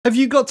Have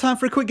you got time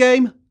for a quick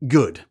game?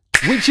 Good.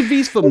 Which of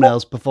these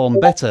thumbnails performed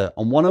better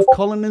on one of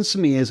Colin and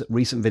Samir's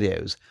recent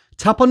videos?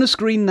 Tap on the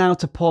screen now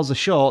to pause the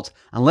short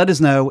and let us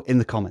know in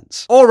the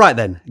comments. Alright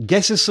then,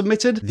 guesses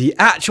submitted. The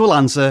actual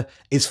answer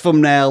is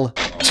thumbnail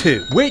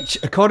 2, which,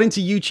 according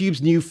to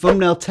YouTube's new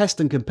thumbnail test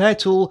and compare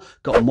tool,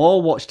 got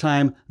more watch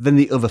time than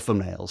the other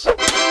thumbnails.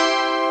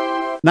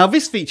 Now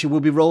this feature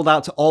will be rolled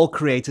out to all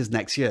creators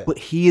next year, but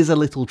here's a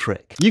little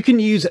trick. You can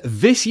use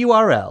this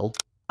URL,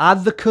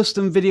 add the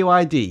custom video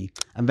ID,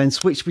 and then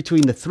switch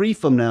between the 3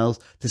 thumbnails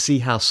to see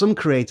how some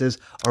creators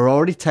are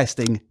already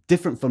testing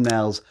different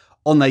thumbnails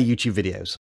on their YouTube videos.